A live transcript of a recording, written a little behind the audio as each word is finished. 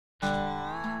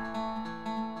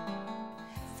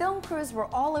crews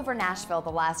were all over Nashville the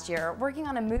last year, working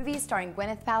on a movie starring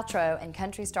Gwyneth Paltrow and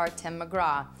country star Tim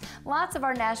McGraw. Lots of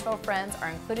our Nashville friends are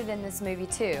included in this movie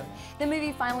too. The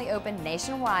movie finally opened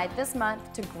nationwide this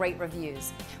month to great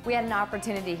reviews. We had an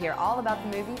opportunity to hear all about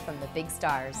the movie from the big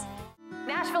stars.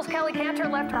 Nashville's Kelly Cantor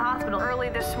left the hospital early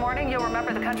this morning. You'll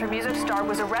remember the country music star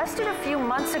was arrested a few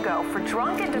months ago for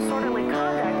drunk and disorderly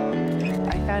conduct.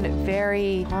 I found it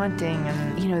very haunting,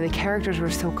 and the characters were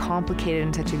so complicated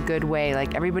in such a good way.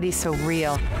 Like, everybody's so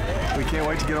real. We can't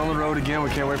wait to get on the road again. We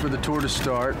can't wait for the tour to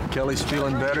start. Kelly's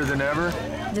feeling better than ever.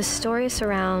 The story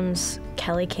surrounds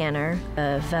Kelly Cantor,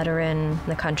 a veteran in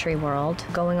the country world,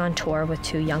 going on tour with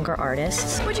two younger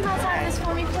artists. Would you guys have this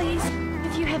for me, please?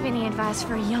 If you have any advice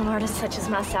for a young artist such as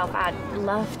myself, I'd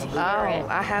love to hear it.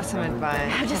 I have some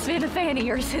advice. I've just been a fan of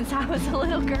yours since I was a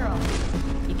little girl.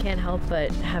 You can't help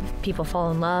but have people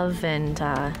fall in love and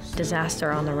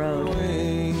disaster on the road.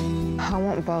 I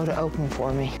want Bo to open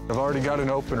for me. I've already got an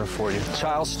opener for you.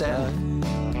 Charleston.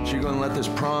 You're gonna let this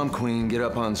prom queen get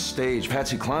up on stage.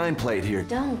 Patsy Cline played here.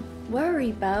 Don't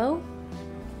worry, Bo.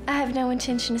 I have no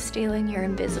intention of stealing your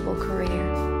invisible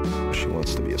career. She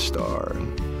wants to be a star,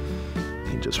 and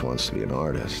he just wants to be an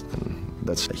artist. And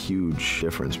that's a huge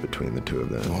difference between the two of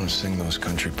them. If you want to sing those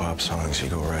country pop songs, you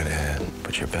go right ahead.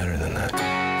 But you're better than that.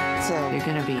 So you're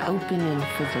going to be opening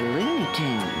for the Looney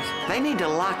Tunes. They need to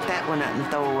lock that one up and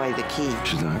throw away the key.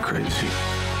 She's not crazy.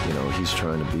 He's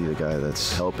trying to be the guy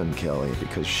that's helping Kelly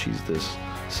because she's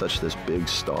such this big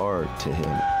star to him.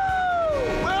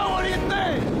 Well, what do you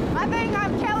think? I think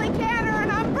I'm Kelly Cantor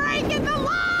and I'm breaking the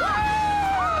law!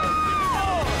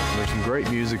 There's some great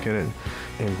music in it,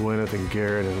 and Gwyneth and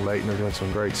Garrett and Leighton are doing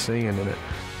some great singing in it.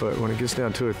 But when it gets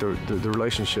down to it, the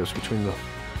relationships between the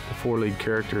four lead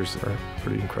characters are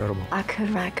pretty incredible. I could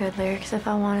write good lyrics if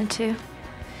I wanted to.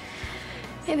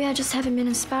 Maybe I just haven't been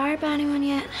inspired by anyone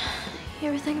yet. You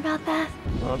ever think about that?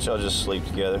 Why don't y'all just sleep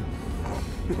together?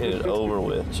 Get it over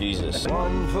with, Jesus.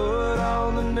 1 foot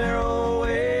on the narrow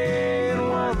way and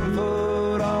 1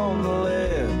 foot on the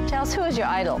left. Tell us, who is your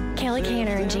idol? Kelly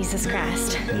Cantor and Jesus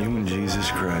Christ. You and Jesus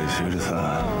Christ, who'd have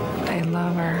thought? I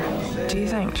love her. Do you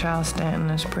think Charles Stanton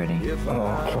is pretty?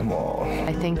 Oh, come on.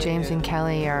 I think James and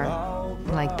Kelly are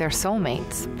like they're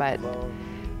soulmates, but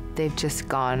they've just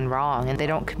gone wrong, and they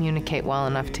don't communicate well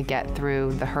enough to get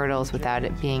through the hurdles without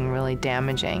it being really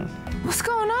damaging. What's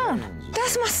going on?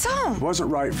 That's my song. It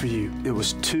wasn't right for you. It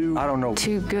was too, I don't know.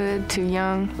 Too good, too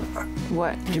young.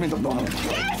 What? Give me the ball.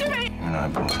 Give it to me! You're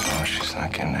not both. Oh, she's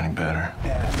not getting any better.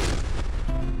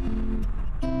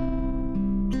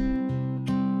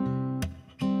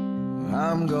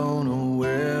 I'm gonna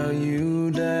wear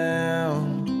you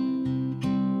down.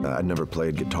 I'd never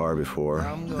played guitar before,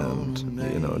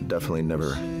 and definitely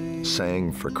never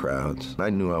sang for crowds. I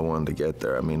knew I wanted to get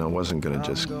there. I mean, I wasn't gonna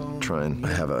just try and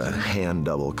have a hand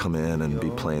double come in and be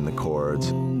playing the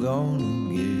chords.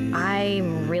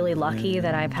 I'm really lucky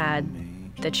that I've had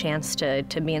the chance to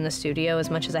be in the studio as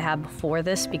much as I have before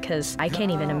this, because I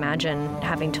can't even imagine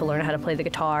having to learn how to play the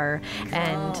guitar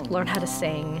and learn how to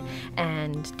sing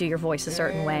and do your voice a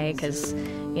certain way, because,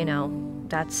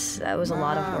 that was a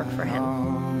lot of work for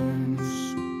him.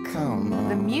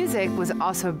 The music was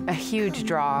also a huge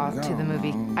draw to the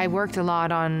movie. I worked a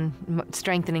lot on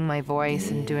strengthening my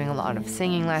voice and doing a lot of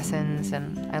singing lessons,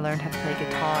 and I learned how to play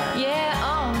guitar. Yeah,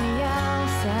 on the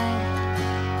outside,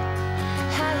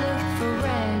 I look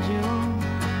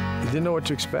fragile. You didn't know what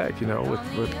to expect,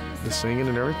 with the singing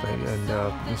and everything, and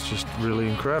it's just really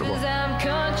incredible. I'm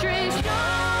country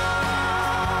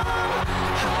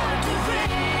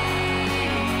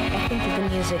The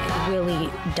music really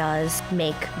does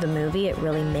make the movie. It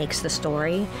really makes the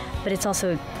story, but it's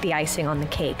also the icing on the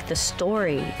cake. The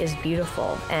story is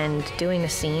beautiful, and doing the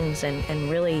scenes and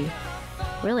really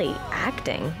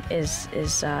acting is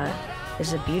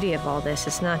the beauty of all this.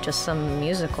 It's not just some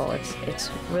musical. It's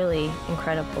really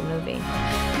incredible movie.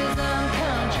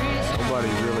 Nobody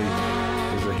really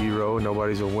is a hero,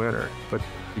 nobody's a winner, but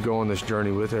you go on this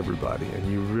journey with everybody, and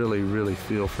you really, really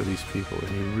feel for these people,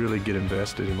 and you really get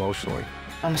invested emotionally.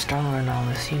 I'm stronger in all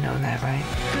this, you know that, right?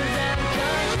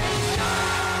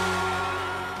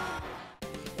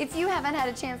 If you haven't had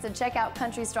a chance to check out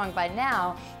Country Strong by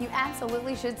now, you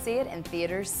absolutely should see it in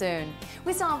theaters soon.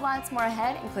 We still have lots more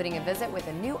ahead, including a visit with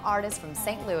a new artist from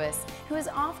St. Louis who is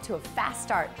off to a fast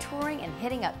start, touring and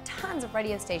hitting up tons of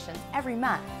radio stations every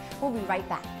month. We'll be right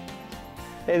back.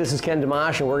 Hey, this is Ken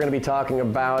Dimash, and we're going to be talking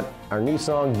about our new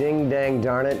song, Ding Dang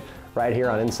Darn It, right here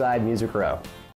on Inside Music Row.